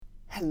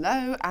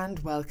Hello and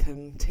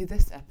welcome to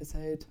this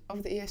episode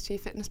of the ESG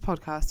Fitness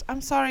Podcast.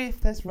 I'm sorry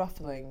if there's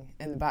ruffling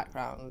in the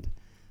background,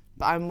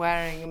 but I'm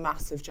wearing a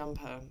massive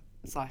jumper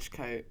 /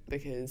 coat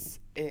because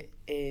it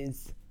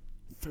is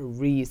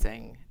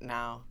freezing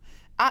now.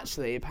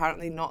 Actually,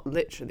 apparently not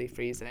literally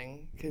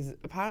freezing, because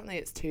apparently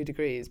it's 2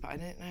 degrees, but I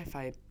don't know if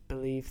I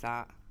believe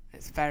that.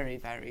 It's very,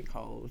 very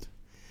cold.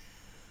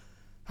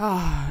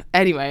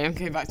 Anyway, I'm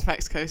going back to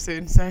Mexico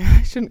soon, so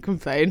I shouldn't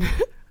complain.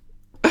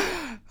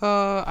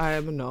 Oh, I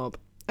am a knob.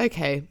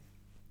 Okay,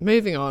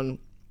 moving on.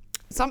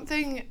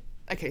 Something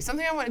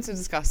I wanted to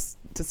discuss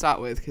to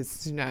start with,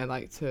 because, I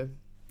like to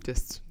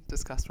just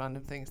discuss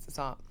random things to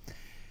start,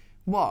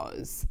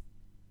 was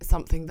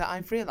something that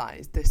I've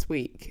realised this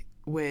week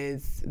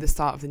with the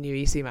start of the new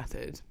EC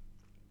method.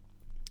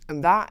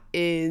 And that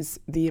is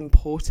the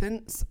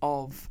importance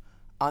of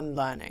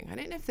unlearning. I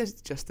don't know if there's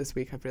just this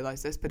week I've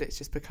realised this, but it's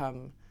just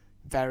become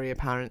very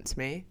apparent to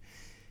me.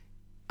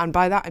 And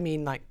by that I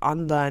mean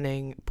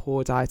unlearning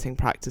poor dieting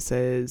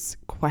practices,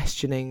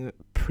 questioning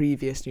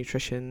previous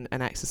nutrition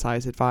and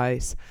exercise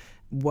advice,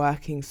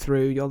 working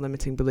through your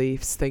limiting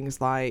beliefs, things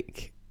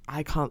like,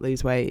 I can't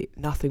lose weight,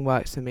 nothing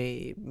works for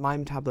me, my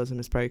metabolism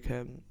is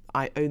broken,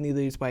 I only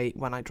lose weight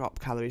when I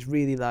drop calories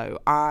really low.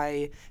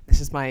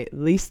 This is my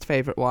least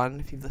favourite one.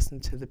 If you've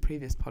listened to the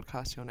previous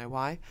podcast, you'll know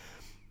why.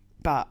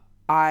 But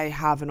I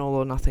have an all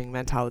or nothing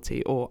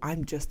mentality, or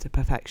I'm just a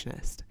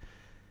perfectionist.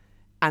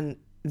 And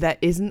there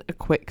isn't a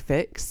quick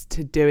fix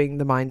to doing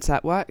the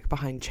mindset work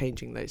behind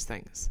changing those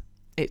things.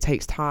 It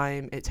takes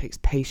time, it takes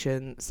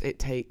patience, it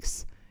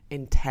takes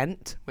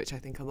intent, which I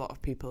think a lot of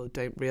people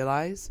don't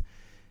realise.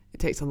 It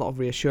takes a lot of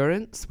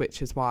reassurance,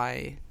 which is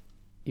why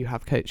you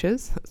have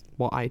coaches. That's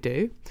what I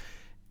do.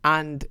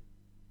 And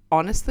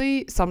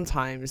honestly,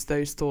 sometimes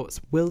those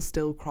thoughts will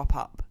still crop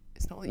up.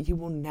 It's not that you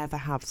will never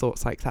have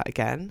thoughts like that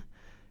again,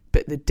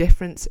 but the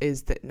difference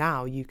is that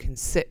now you can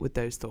sit with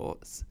those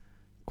thoughts,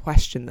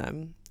 question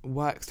them,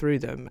 work through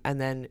them,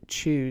 and then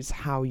choose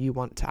how you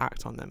want to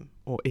act on them,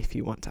 or if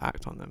you want to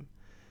act on them.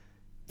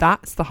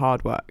 That's the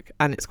hard work,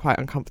 and it's quite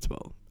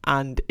uncomfortable,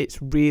 and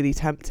it's really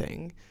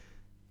tempting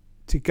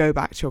to go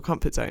back to your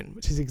comfort zone,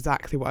 which is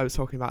exactly what I was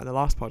talking about in the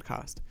last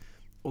podcast,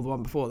 or the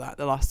one before that,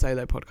 the last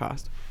solo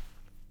podcast.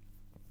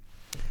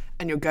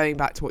 And you're going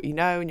back to what you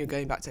know, and you're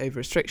going back to over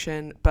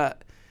restriction,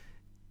 but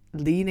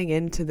leaning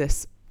into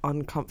this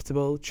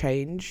uncomfortable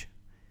change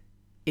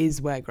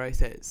is where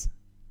growth is.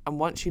 And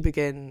once you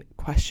begin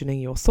questioning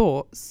your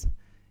thoughts,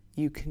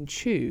 you can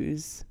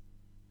choose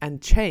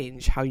and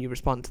change how you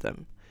respond to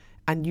them.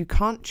 And you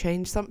can't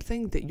change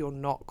something that you're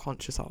not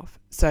conscious of.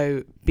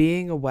 So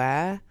being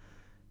aware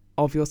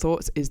of your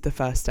thoughts is the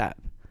first step.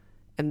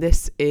 And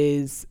this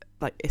is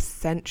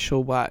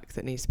essential work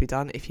that needs to be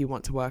done if you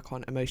want to work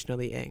on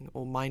emotional eating,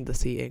 or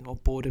mindless eating, or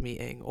boredom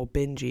eating, or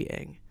binge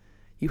eating.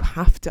 You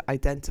have to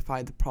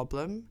identify the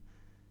problem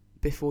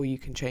before you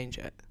can change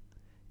it.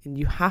 And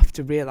you have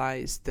to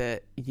realise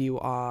that you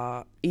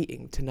are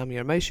eating to numb your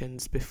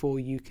emotions before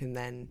you can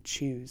then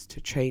choose to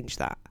change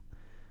that.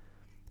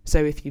 So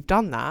if you've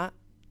done that,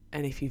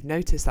 and if you've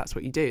noticed that's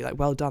what you do,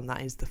 well done,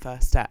 that is the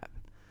first step.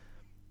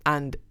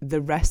 And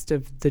the rest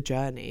of the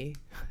journey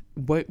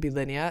won't be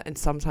linear, and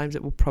sometimes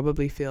it will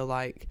probably feel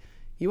like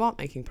you aren't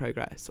making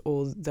progress,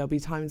 or there'll be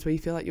times where you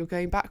feel like you're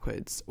going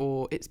backwards,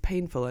 or it's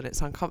painful and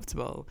it's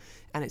uncomfortable,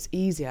 and it's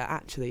easier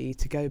actually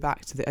to go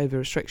back to the over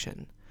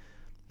restriction,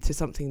 to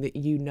something that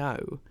you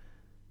know.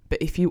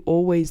 But if you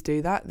always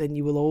do that, then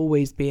you will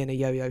always be in a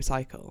yo-yo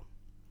cycle.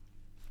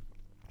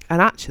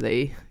 And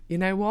actually, you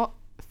know what?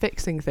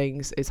 Fixing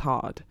things is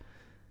hard.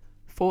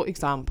 For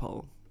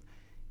example,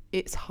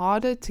 it's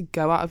harder to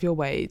go out of your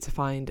way to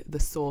find the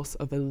source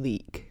of a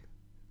leak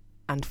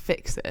and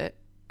fix it,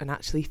 and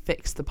actually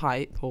fix the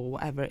pipe or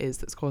whatever it is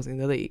that's causing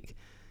the leak,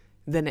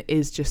 than it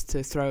is just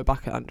to throw a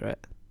bucket under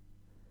it.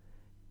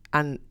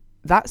 And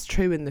that's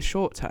true in the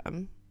short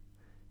term,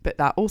 but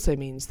that also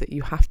means that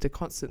you have to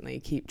constantly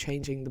keep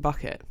changing the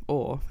bucket,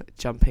 or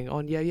jumping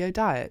on yo-yo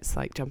diets,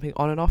 jumping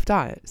on and off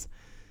diets.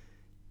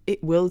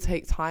 It will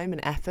take time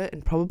and effort,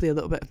 and probably a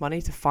little bit of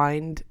money, to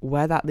find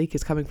where that leak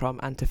is coming from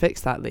and to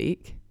fix that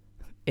leak.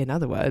 In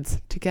other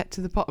words, to get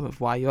to the bottom of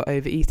why you're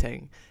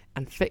overeating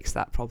and fix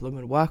that problem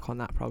and work on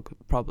that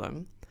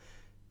problem.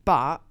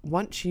 But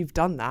once you've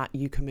done that,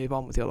 you can move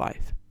on with your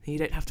life. You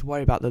don't have to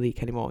worry about the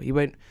leak anymore. You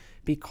won't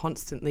be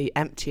constantly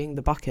emptying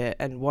the bucket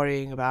and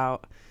worrying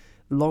about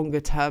longer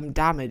term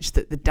damage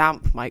that the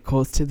damp might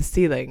cause to the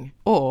ceiling,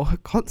 or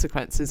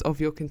consequences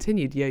of your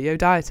continued yo-yo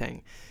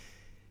dieting.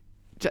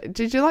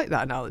 Did you like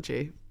that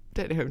analogy?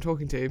 Don't know who I'm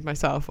talking to,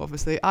 myself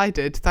obviously. I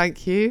did,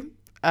 thank you.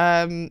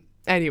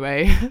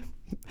 Anyway,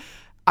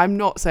 I'm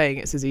not saying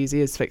it's as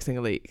easy as fixing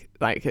a leak.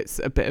 It's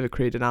a bit of a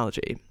crude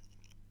analogy,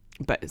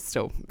 but it's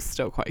still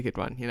quite a good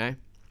one,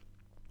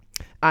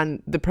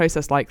 And the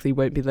process likely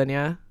won't be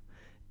linear,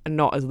 and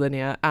not as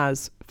linear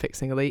as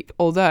fixing a leak.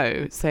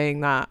 Although, saying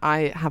that,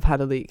 I have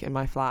had a leak in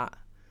my flat.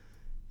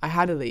 I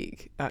had a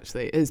leak,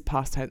 actually. It is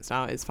past tense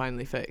now. It's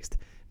finally fixed.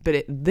 But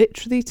it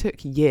literally took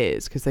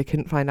years because they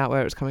couldn't find out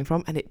where it was coming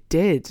from. And it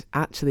did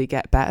actually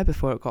get better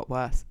before it got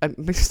worse.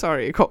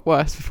 It got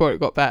worse before it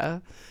got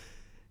better.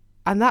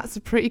 And that's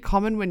pretty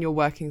common when you're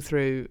working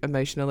through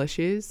emotional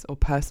issues or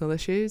personal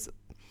issues.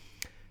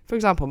 For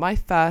example, my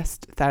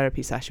first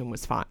therapy session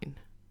was fine.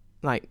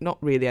 Like, not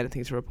really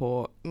anything to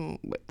report.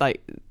 Actually,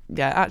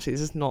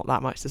 there's just not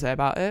that much to say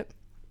about it.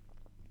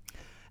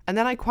 And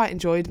then I quite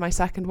enjoyed my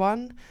second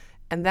one.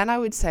 And then I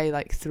would say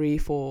like 3,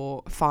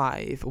 4,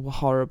 5 were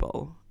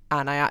horrible.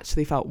 And I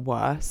actually felt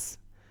worse.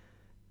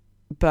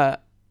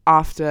 But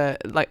after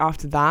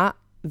that,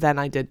 then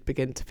I did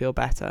begin to feel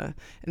better.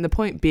 And the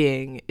point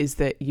being is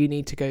that you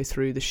need to go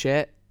through the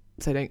shit.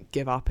 So don't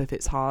give up if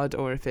it's hard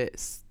or if it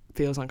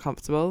feels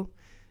uncomfortable,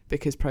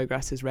 because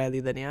progress is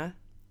rarely linear.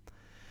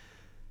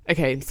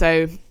 Okay,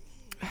 so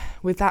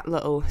with that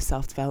little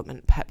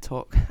self-development pep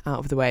talk out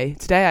of the way,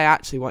 today I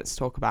actually want to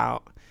talk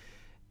about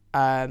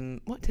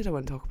what did I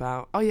want to talk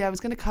about? Oh yeah, I was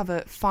going to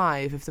cover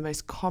 5 of the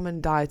most common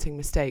dieting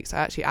mistakes. I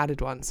actually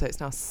added one, so it's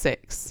now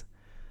 6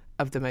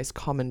 of the most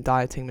common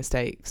dieting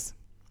mistakes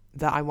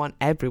that I want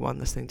everyone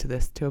listening to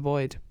this to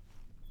avoid.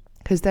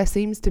 Because there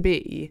seems to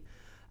be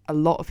a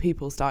lot of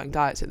people starting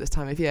diets at this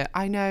time of year.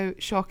 I know,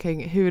 shocking,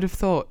 who would have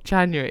thought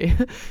January?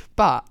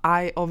 But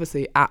I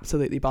obviously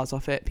absolutely buzz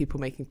off it. People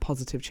making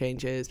positive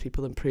changes,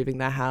 people improving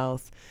their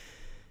health.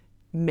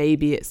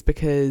 Maybe it's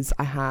because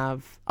I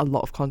have a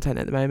lot of content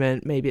at the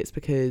moment. Maybe it's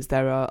because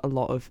there are a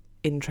lot of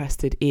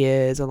interested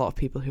ears, a lot of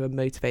people who are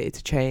motivated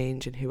to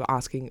change and who are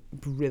asking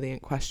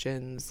brilliant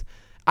questions.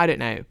 I don't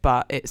know,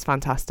 but it's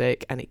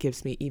fantastic and it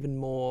gives me even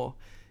more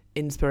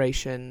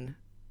inspiration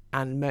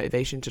and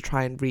motivation to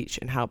try and reach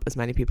and help as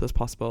many people as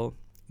possible,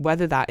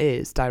 whether that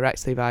is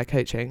directly via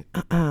coaching.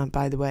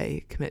 By the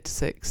way, Commit to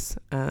 6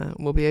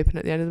 will be open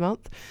at the end of the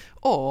month,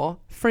 or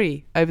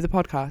free over the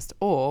podcast,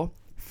 or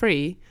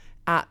free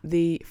at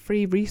the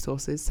free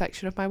resources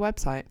section of my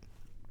website,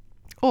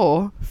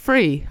 or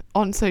free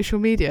on social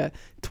media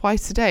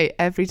twice a day,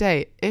 every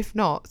day, if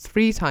not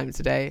 3 times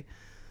a day.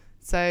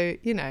 So,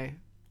 you know,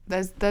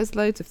 there's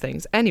loads of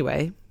things.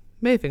 Anyway,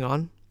 moving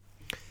on.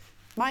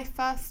 My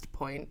first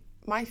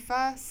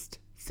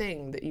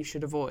thing that you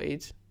should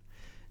avoid,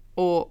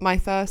 or my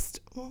first,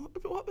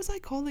 what was I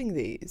calling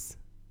these?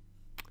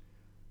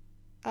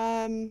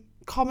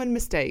 Common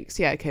mistakes.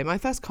 Yeah, okay. My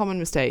first common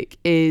mistake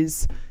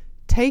is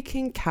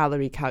taking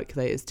calorie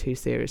calculators too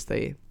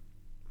seriously.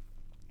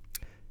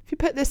 If you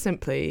put this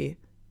simply,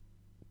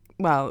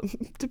 well,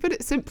 to put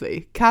it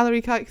simply,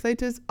 calorie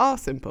calculators are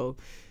simple.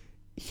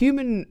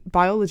 Human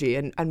biology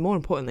and more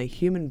importantly,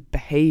 human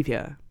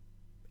behavior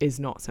is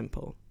not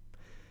simple.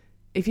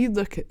 If you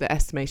look at the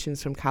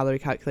estimations from calorie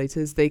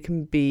calculators, they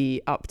can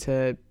be up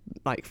to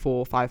like 400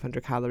 or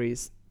 500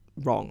 calories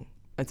wrong,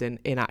 as in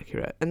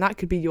inaccurate. And that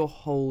could be your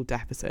whole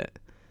deficit.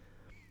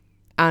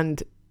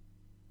 And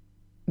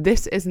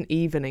this isn't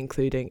even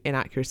including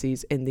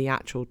inaccuracies in the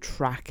actual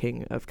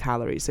tracking of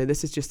calories. So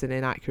this is just an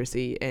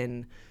inaccuracy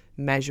in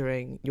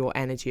measuring your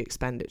energy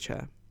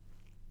expenditure.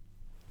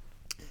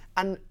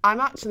 And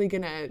I'm actually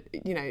going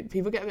to,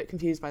 people get a bit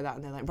confused by that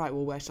and they're like, right,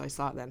 well, where should I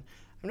start then?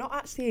 I'm not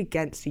actually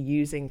against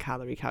using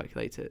calorie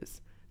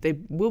calculators. They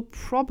will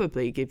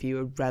probably give you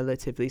a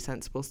relatively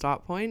sensible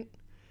start point,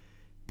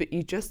 but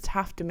you just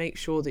have to make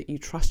sure that you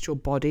trust your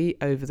body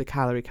over the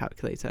calorie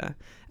calculator.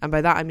 And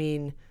by that, I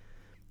mean,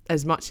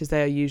 as much as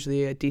they are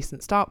usually a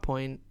decent start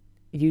point,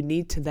 you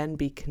need to then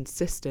be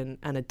consistent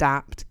and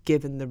adapt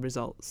given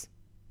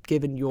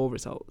your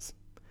results.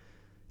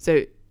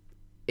 So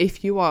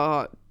if you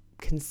are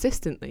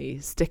consistently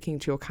sticking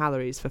to your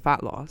calories for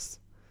fat loss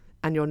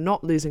and you're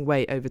not losing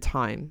weight over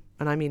time,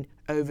 and I mean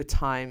over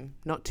time,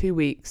 not 2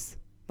 weeks,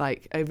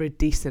 like over a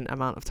decent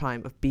amount of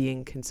time of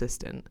being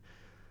consistent,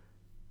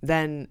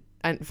 then,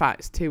 in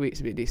fact, 2 weeks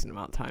would be a decent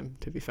amount of time,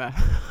 to be fair.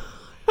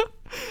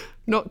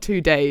 Not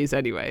 2 days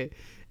anyway.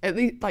 At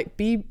least, like,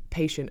 be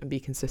patient and be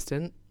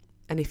consistent.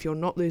 And if you're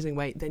not losing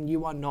weight, then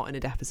you are not in a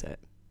deficit.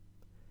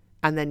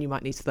 And then you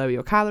might need to lower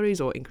your calories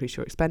or increase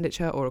your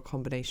expenditure or a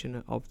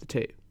combination of the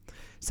two.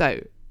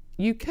 So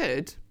you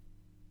could,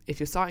 if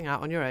you're starting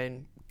out on your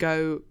own,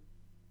 go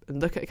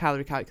and look at a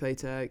calorie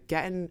calculator,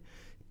 get a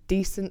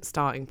decent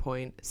starting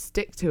point,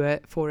 stick to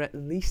it for at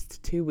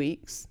least 2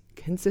 weeks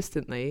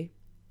consistently,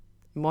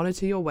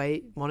 monitor your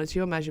weight, monitor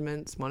your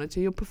measurements, monitor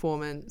your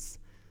performance,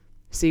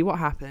 see what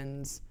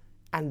happens,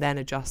 and then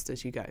adjust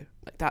as you go.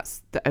 Like,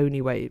 that's the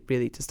only way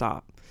really to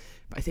start.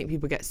 But I think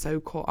people get so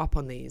caught up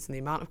on these and the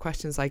amount of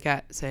questions I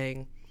get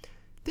saying,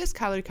 this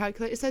calorie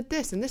calculator said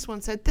this and this one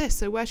said this,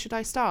 so where should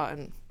I start?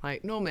 And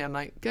like, normally I'm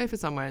like, go for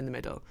somewhere in the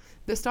middle.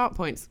 The start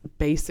point's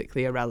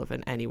basically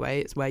irrelevant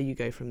anyway. It's where you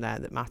go from there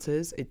that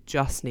matters. It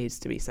just needs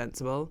to be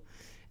sensible.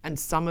 And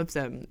some of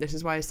them, this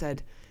is why I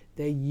said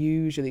they're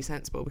usually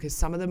sensible, because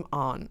some of them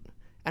aren't.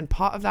 And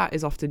part of that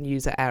is often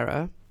user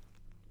error,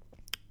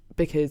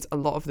 because a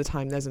lot of the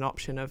time there's an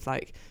option of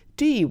like,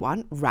 do you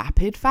want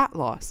rapid fat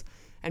loss?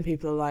 And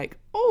people are like,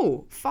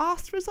 oh,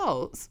 fast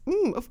results?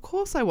 Of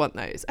course I want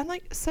those. And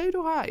like, so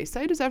do I.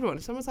 So does everyone.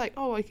 If someone's like,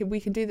 oh, we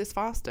can do this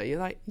faster. You're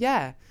like,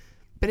 yeah,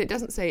 But it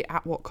doesn't say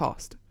at what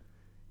cost.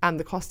 And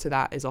the cost to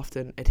that is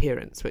often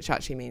adherence, which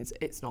actually means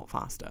it's not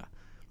faster.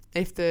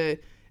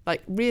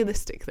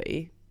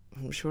 Realistically,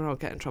 I'm sure I'll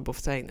get in trouble for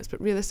saying this, but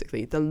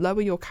realistically, the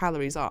lower your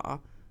calories are,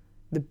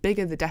 the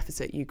bigger the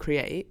deficit you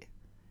create,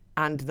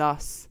 and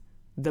thus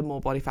the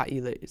more body fat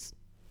you lose.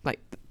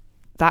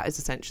 That is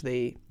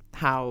essentially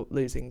how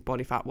losing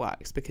body fat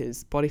works,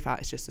 because body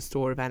fat is just a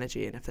store of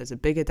energy, and if there's a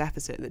bigger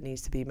deficit that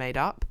needs to be made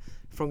up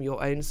from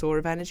your own store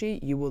of energy,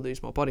 you will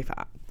lose more body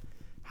fat.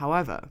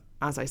 However,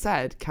 as I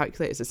said,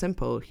 calculators are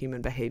simple,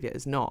 human behavior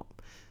is not.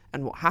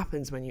 And what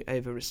happens when you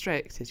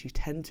over-restrict is you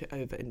tend to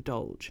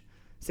overindulge.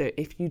 So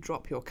if you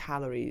drop your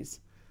calories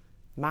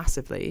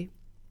massively,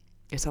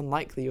 it's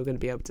unlikely you're going to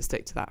be able to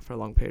stick to that for a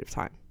long period of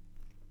time.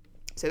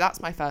 So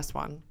that's my first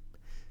one.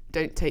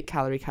 Don't take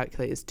calorie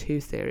calculators too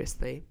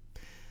seriously.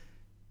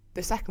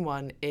 The second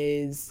one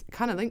is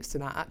kind of links to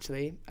that,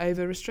 actually,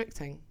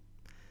 over-restricting.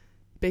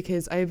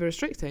 Because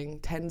over-restricting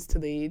tends to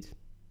lead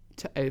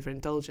to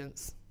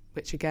overindulgence,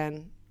 which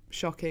again,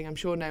 shocking. I'm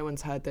sure no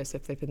one's heard this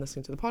if they've been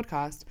listening to the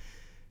podcast.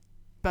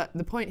 But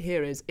the point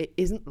here is it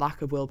isn't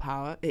lack of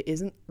willpower. It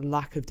isn't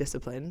lack of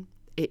discipline.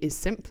 It is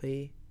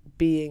simply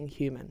being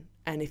human.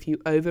 And if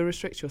you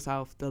over-restrict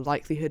yourself, the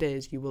likelihood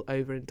is you will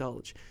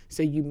overindulge.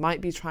 So you might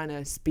be trying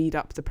to speed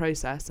up the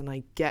process, and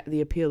I get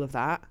the appeal of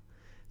that.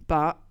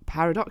 But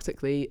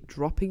paradoxically,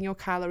 dropping your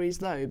calories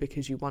low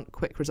because you want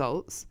quick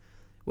results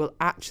will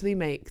actually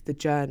make the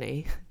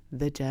journey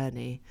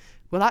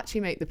will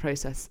actually make the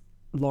process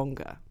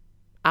longer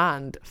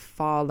and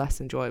far less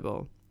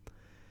enjoyable.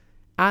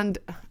 And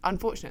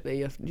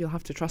unfortunately, you'll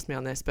have to trust me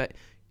on this, but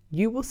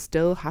you will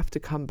still have to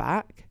come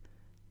back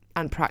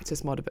and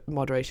practice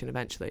moderation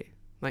eventually.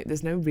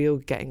 There's no real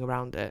getting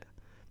around it.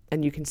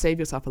 And you can save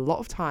yourself a lot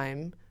of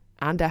time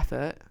and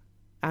effort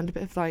and a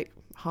bit of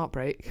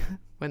heartbreak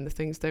when the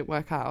things don't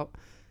work out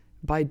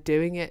by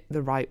doing it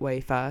the right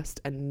way first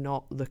and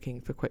not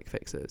looking for quick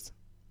fixes.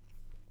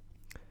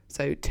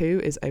 So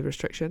 2 is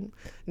over-restriction.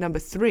 Number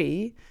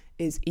 3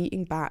 is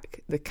eating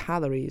back the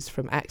calories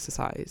from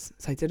exercise.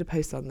 So I did a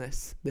post on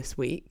this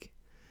week,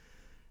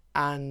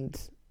 and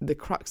the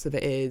crux of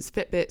it is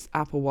Fitbits,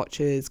 Apple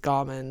Watches,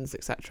 Garmin's,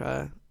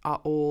 etc. are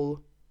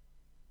all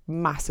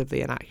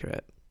massively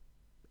inaccurate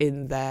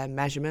in their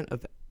measurement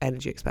of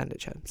energy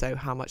expenditure. So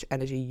how much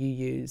energy you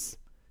use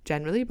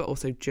generally, but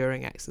also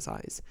during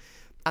exercise.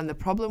 And the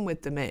problem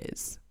with them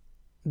is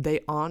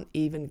they aren't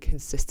even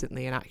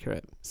consistently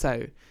inaccurate.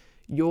 So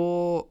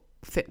your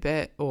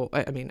Fitbit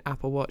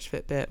Apple Watch,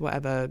 Fitbit,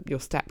 whatever, your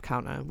step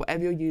counter,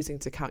 whatever you're using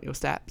to count your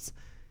steps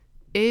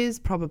is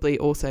probably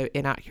also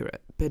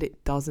inaccurate, but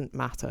it doesn't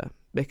matter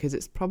because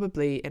it's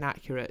probably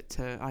inaccurate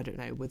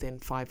to, within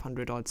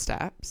 500 odd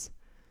steps,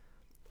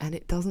 and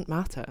it doesn't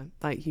matter.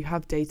 You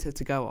have data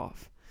to go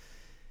off.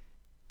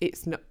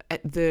 It's not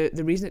the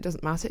reason it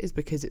doesn't matter is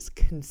because it's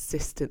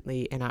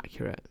consistently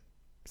inaccurate.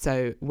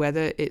 So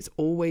whether it's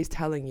always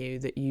telling you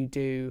that you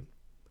do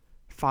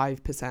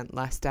 5%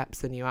 less steps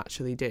than you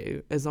actually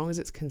do, as long as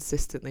it's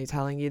consistently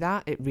telling you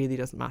that, it really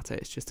doesn't matter.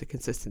 It's just a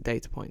consistent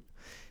data point.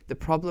 The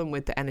problem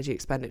with the energy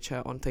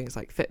expenditure on things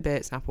like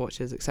Fitbits, Apple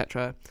Watches,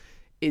 etc.,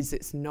 is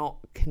it's not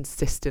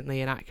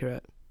consistently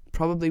inaccurate.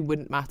 Probably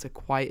wouldn't matter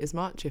quite as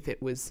much if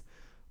it was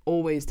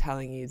always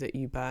telling you that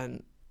you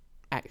burn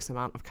X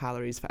amount of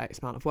calories for X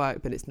amount of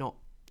work, but it's not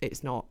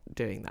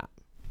doing that.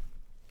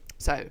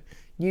 So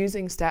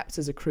using steps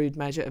as a crude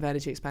measure of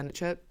energy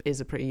expenditure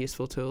is a pretty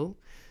useful tool,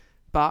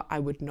 but I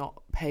would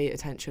not pay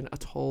attention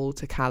at all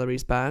to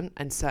calories burnt,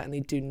 and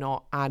certainly do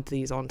not add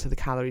these on to the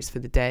calories for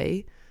the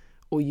day,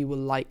 or you will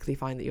likely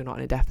find that you're not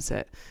in a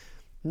deficit.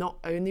 Not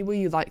only will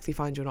you likely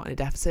find you're not in a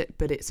deficit,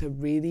 but it's a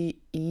really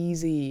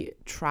easy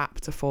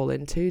trap to fall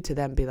into, to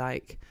then be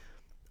like,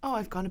 oh,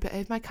 I've gone a bit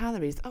over my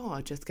calories. Oh,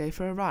 I'll just go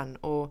for a run.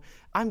 Or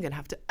I'm going to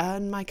have to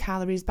earn my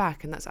calories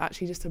back. And that's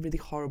actually just a really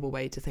horrible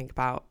way to think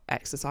about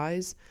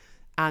exercise,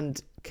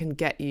 and can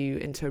get you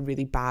into a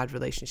really bad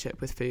relationship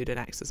with food and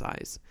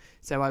exercise.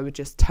 So I would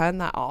just turn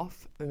that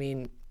off. I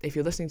mean, if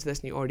you're listening to this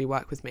and you already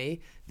work with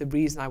me, the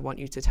reason I want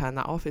you to turn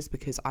that off is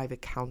because I've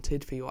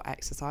accounted for your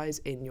exercise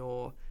in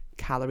your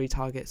calorie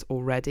targets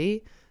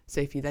already. So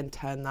if you then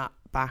turn that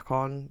back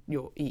on,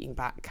 you're eating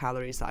back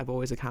calories that I've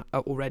always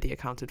already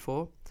accounted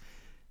for.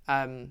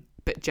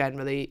 But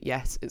generally,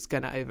 yes, it's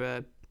going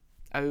to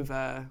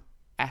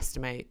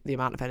overestimate the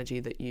amount of energy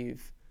that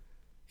you've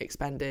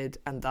expended,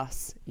 and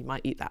thus you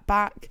might eat that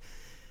back.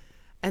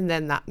 And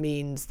then that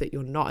means that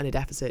you're not in a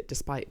deficit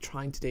despite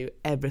trying to do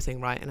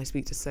everything right. And I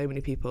speak to so many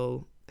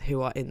people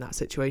who are in that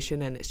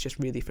situation, and it's just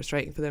really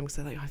frustrating for them because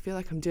they're like, I feel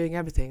like I'm doing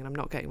everything and I'm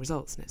not getting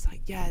results. And it's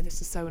like, yeah,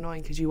 this is so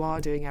annoying because you are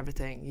doing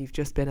everything. You've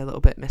just been a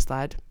little bit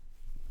misled.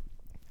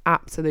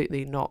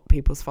 Absolutely not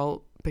people's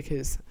fault,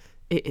 because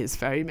it is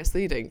very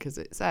misleading because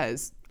it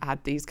says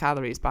add these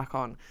calories back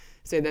on.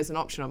 So there's an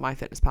option on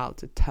MyFitnessPal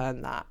to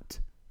turn that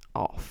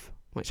off,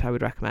 which I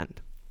would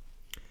recommend.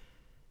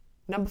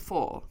 Number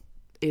 4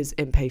 is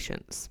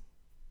impatience.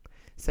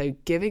 So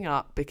giving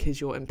up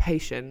because you're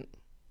impatient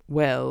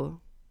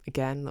will,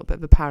 again, a little bit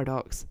of a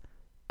paradox,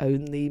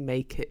 only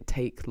make it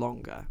take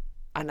longer.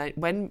 And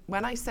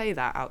when I say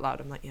that out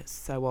loud, I'm like, yeah, it's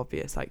so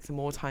obvious. Like, the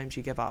more times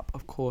you give up,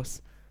 of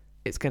course,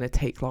 it's going to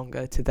take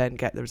longer to then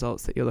get the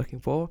results that you're looking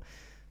for.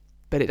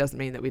 But it doesn't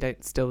mean that we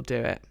don't still do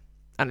it.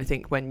 And I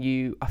think when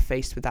you are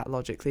faced with that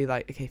logically,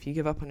 like, okay, if you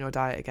give up on your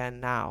diet again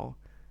now,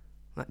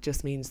 that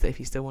just means that if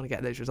you still want to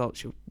get those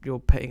results, you're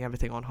putting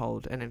everything on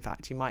hold. And in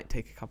fact, you might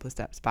take a couple of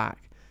steps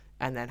back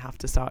and then have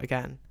to start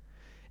again.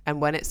 And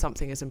when it's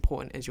something as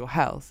important as your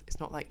health, it's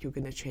not like you're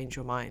going to change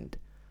your mind.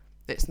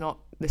 It's not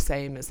the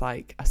same as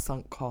like a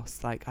sunk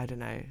cost. Like, I don't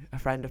know, a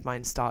friend of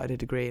mine started a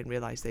degree and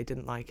realized they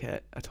didn't like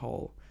it at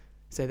all,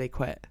 so they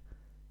quit.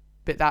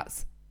 But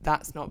that's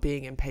not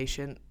being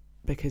impatient,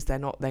 because they're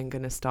not then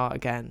going to start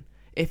again.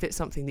 If it's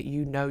something that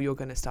you know you're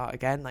going to start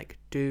again, like,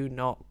 do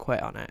not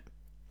quit on it.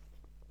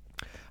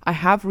 I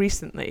have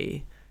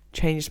recently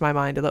changed my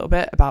mind a little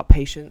bit about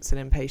patience and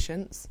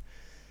impatience.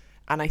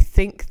 And I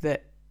think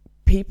that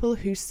people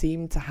who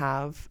seem to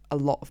have a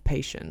lot of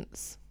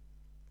patience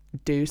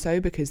do so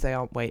because they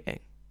aren't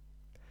waiting.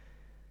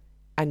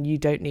 And you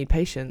don't need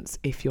patience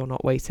if you're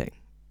not waiting.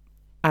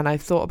 And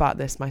I've thought about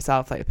this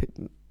myself, like,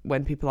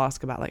 when people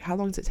ask about, like, how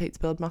long does it take to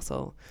build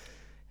muscle?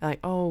 Like,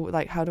 oh,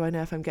 like, how do I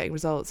know if I'm getting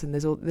results? And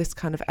there's all this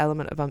kind of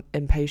element of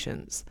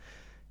impatience.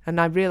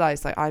 And I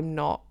realized, like, I'm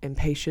not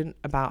impatient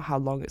about how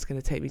long it's going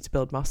to take me to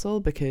build muscle,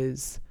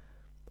 because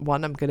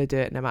one, I'm going to do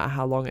it no matter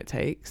how long it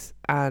takes.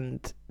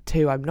 And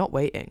two, I'm not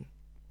waiting.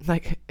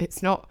 Like,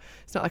 it's not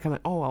like I'm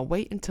like, oh, I'll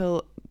wait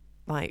until,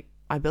 like,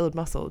 I build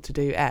muscle to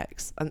do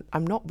X. And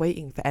I'm not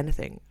waiting for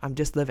anything. I'm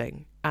just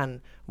living.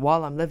 And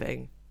while I'm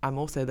living, I'm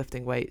also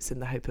lifting weights in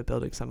the hope of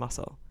building some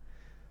muscle.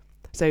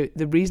 So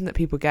the reason that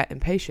people get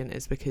impatient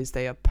is because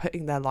they are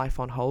putting their life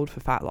on hold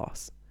for fat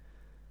loss.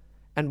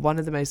 And one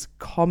of the most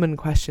common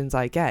questions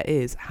I get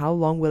is, how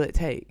long will it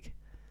take?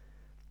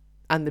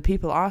 And the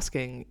people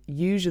asking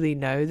usually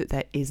know that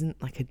there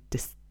isn't like a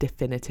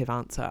definitive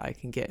answer I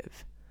can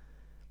give.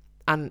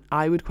 And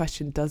I would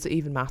question, does it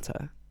even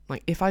matter?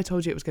 Like, if I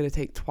told you it was going to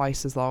take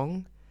twice as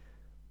long,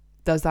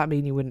 does that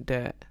mean you wouldn't do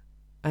it?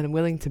 And I'm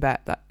willing to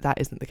bet that that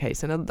isn't the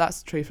case. And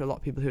that's true for a lot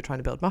of people who are trying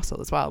to build muscle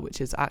as well,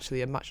 which is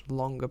actually a much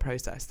longer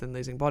process than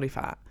losing body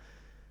fat.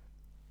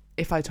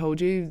 If I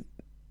told you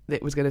that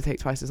it was going to take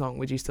twice as long,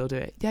 would you still do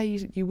it? Yeah,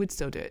 you would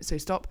still do it. So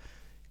stop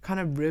kind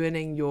of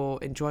ruining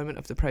your enjoyment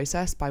of the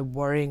process by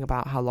worrying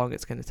about how long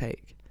it's going to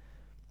take.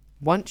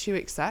 Once you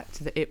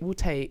accept that it will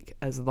take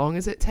as long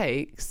as it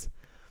takes,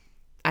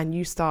 and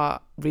you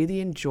start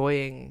really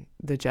enjoying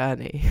the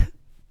journey,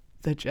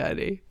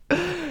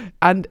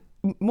 and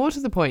more to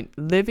the point,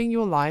 living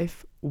your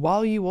life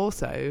while you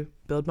also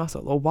build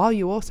muscle, or while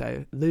you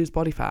also lose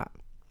body fat.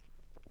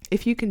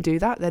 If you can do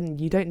that, then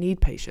you don't need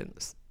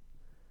patience.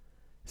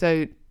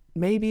 So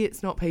maybe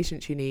it's not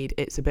patience you need,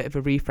 it's a bit of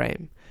a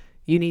reframe.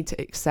 You need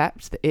to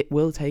accept that it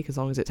will take as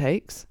long as it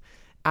takes,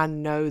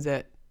 and know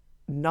that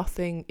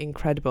nothing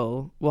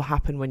incredible will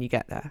happen when you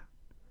get there.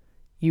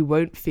 You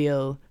won't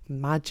feel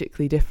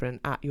magically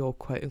different at your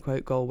quote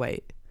unquote goal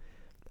weight.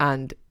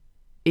 And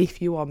if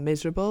you are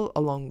miserable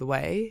along the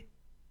way,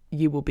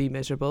 you will be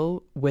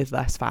miserable with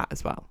less fat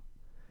as well.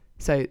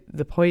 So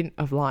the point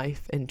of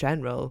life in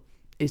general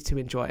is to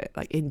enjoy it.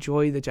 Like,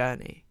 enjoy the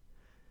journey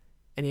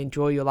and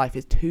enjoy your life.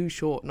 It's too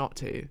short not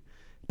to.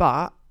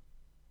 But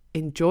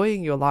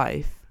enjoying your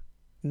life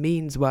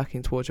means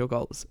working towards your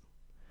goals.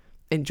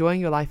 Enjoying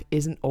your life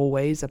isn't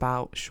always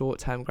about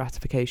short-term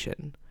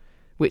gratification,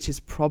 which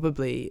is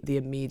probably the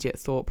immediate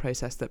thought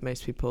process that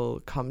most people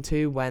come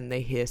to when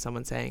they hear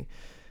someone saying,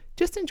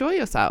 just enjoy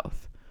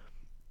yourself.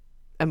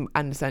 And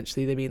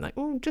essentially they mean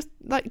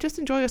just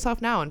enjoy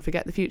yourself now and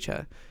forget the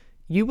future.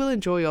 You will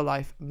enjoy your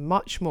life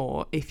much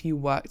more if you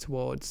work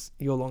towards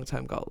your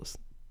long-term goals.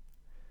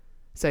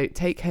 So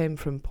take home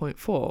from point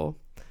 4,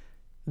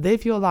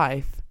 live your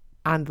life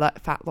and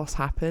let fat loss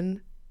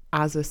happen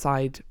as a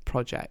side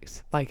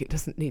project. Like, it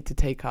doesn't need to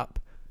take up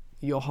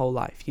your whole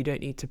life. You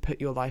don't need to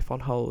put your life on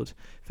hold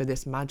for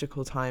this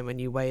magical time when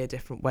you weigh a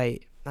different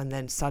weight and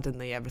then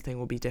suddenly everything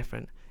will be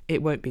different.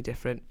 It won't be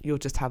different. You'll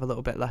just have a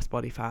little bit less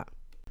body fat.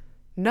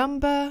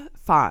 Number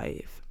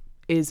 5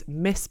 is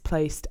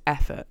misplaced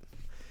effort.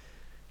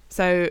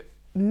 So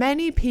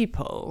many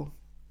people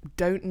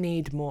don't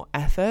need more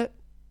effort.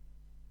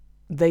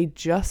 They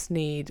just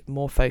need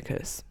more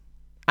focus.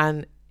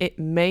 And it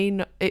may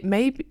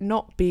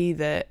not be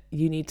that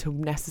you need to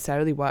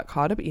necessarily work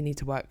harder, but you need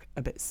to work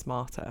a bit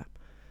smarter.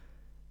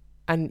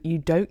 And you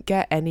don't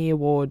get any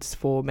awards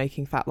for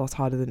making fat loss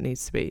harder than it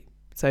needs to be.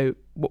 So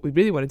what we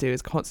really want to do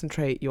is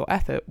concentrate your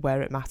effort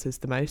where it matters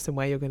the most and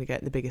where you're going to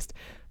get the biggest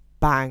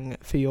bang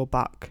for your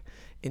buck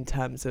in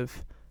terms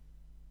of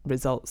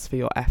results for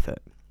your effort.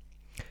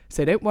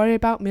 So don't worry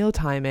about meal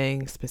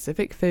timing,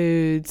 specific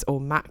foods or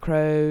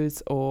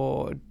macros,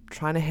 or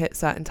trying to hit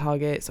certain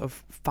targets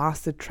of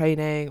fasted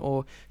training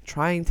or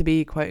trying to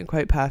be quote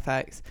unquote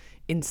perfect.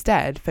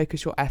 Instead,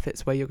 focus your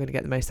efforts where you're going to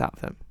get the most out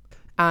of them.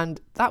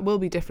 And that will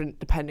be different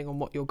depending on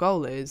what your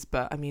goal is.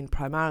 But I mean,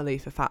 primarily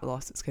for fat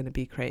loss, it's going to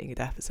be creating a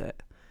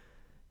deficit.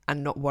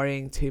 and not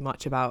worrying too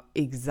much about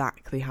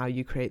exactly how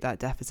you create that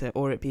deficit,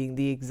 or it being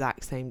the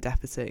exact same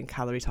deficit and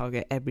calorie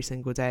target every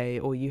single day,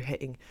 or you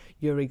hitting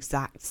your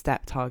exact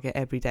step target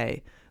every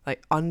day.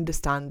 Like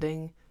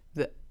understanding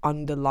the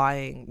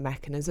underlying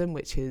mechanism,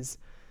 which is,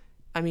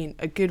 I mean,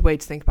 a good way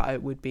to think about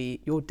it would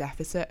be your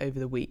deficit over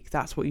the week.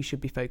 That's what you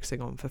should be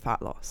focusing on for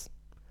fat loss.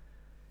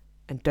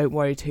 And don't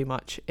worry too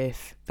much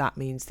if that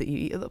means that you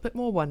eat a little bit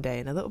more one day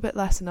and a little bit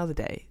less another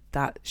day.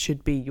 That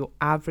should be your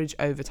average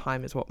over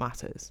time is what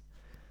matters.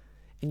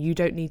 And you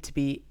don't need to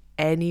be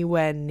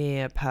anywhere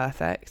near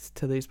perfect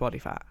to lose body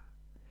fat.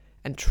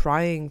 And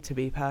trying to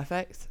be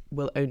perfect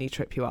will only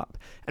trip you up.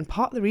 And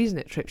part of the reason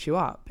it trips you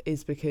up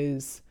is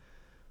because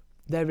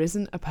there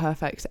isn't a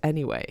perfect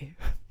anyway.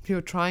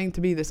 You're trying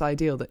to be this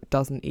ideal that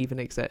doesn't even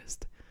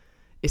exist,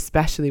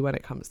 especially when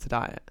it comes to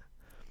diet.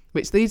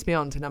 Which leads me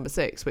on to number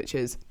 6, which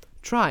is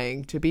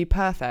trying to be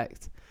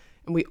perfect.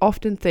 And we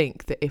often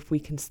think that if we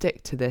can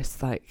stick to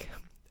this like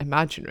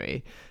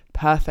imaginary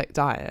perfect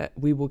diet,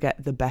 we will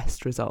get the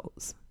best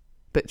results.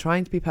 But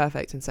trying to be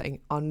perfect and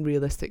setting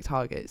unrealistic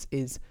targets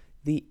is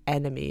the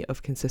enemy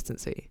of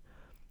consistency.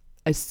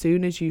 As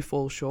soon as you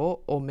fall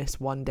short or miss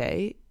one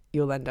day,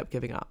 you'll end up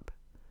giving up.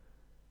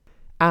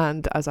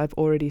 And as I've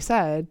already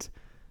said,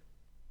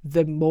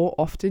 the more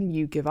often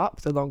you give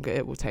up, the longer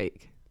it will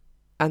take.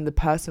 And the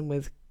person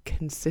with a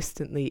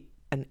consistently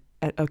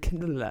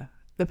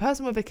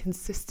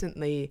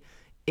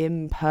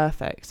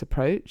imperfect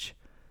approach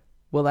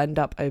will end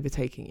up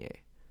overtaking you.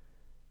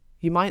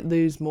 You might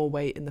lose more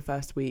weight in the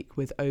first week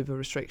with over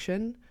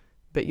restriction,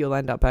 but you'll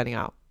end up burning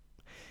out.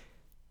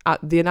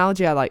 The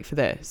analogy I like for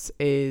this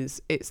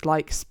is it's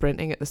like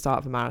sprinting at the start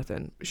of a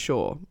marathon.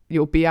 Sure,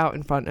 you'll be out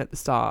in front at the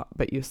start,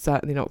 but you're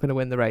certainly not going to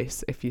win the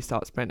race if you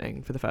start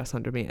sprinting for the first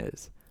 100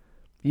 meters.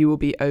 You will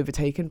be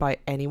overtaken by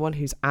anyone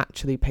who's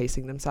actually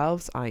pacing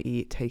themselves,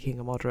 i.e. taking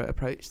a moderate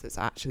approach that's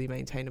actually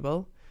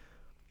maintainable.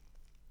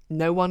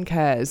 No one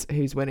cares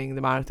who's winning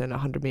the marathon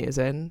 100 meters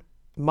in,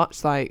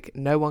 much like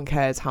no one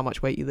cares how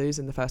much weight you lose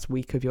in the first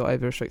week of your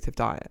over-restrictive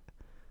diet.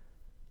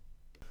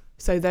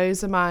 So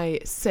those are my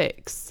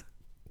 6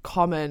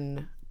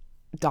 common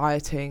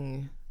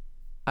dieting,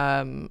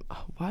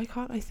 why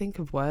can't I think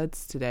of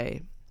words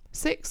today?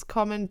 6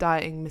 common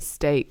dieting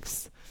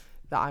mistakes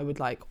that I would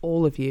like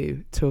all of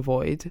you to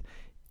avoid.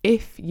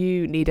 If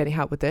you need any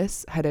help with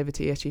this, head over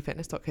to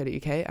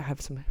esgfitness.co.uk. I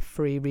have some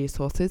free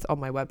resources on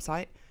my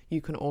website. You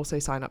can also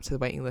sign up to the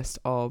waiting list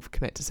of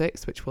Commit to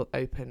 6, which will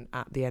open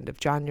at the end of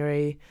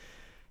January.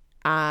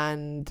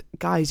 And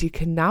guys, you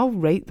can now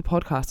rate the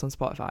podcast on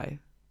Spotify,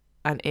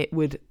 and it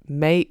would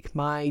make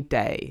my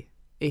day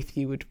if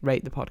you would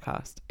rate the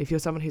podcast. If you're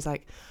someone who's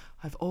like,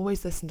 I've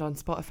always listened on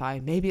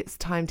Spotify, maybe it's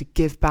time to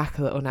give back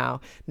a little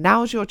now.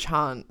 Now's your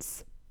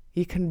chance.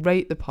 You can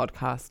rate the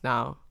podcast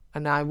now.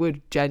 And I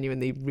would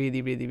genuinely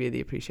really, really, really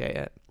appreciate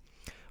it.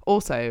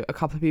 Also, a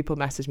couple of people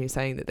messaged me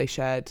saying that they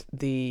shared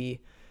the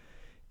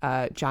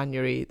start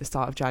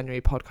of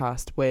January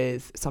podcast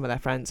with some of their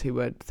friends who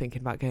were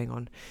thinking about going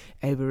on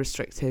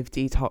over-restrictive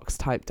detox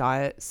type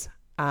diets.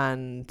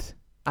 And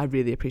I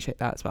really appreciate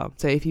that as well.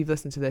 So if you've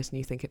listened to this and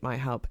you think it might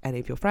help any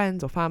of your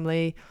friends or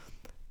family,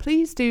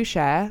 please do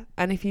share.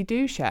 And if you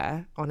do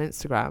share on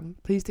Instagram,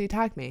 please do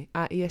tag me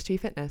at ESG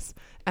Fitness.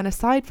 And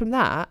aside from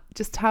that,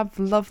 just have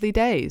lovely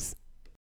days.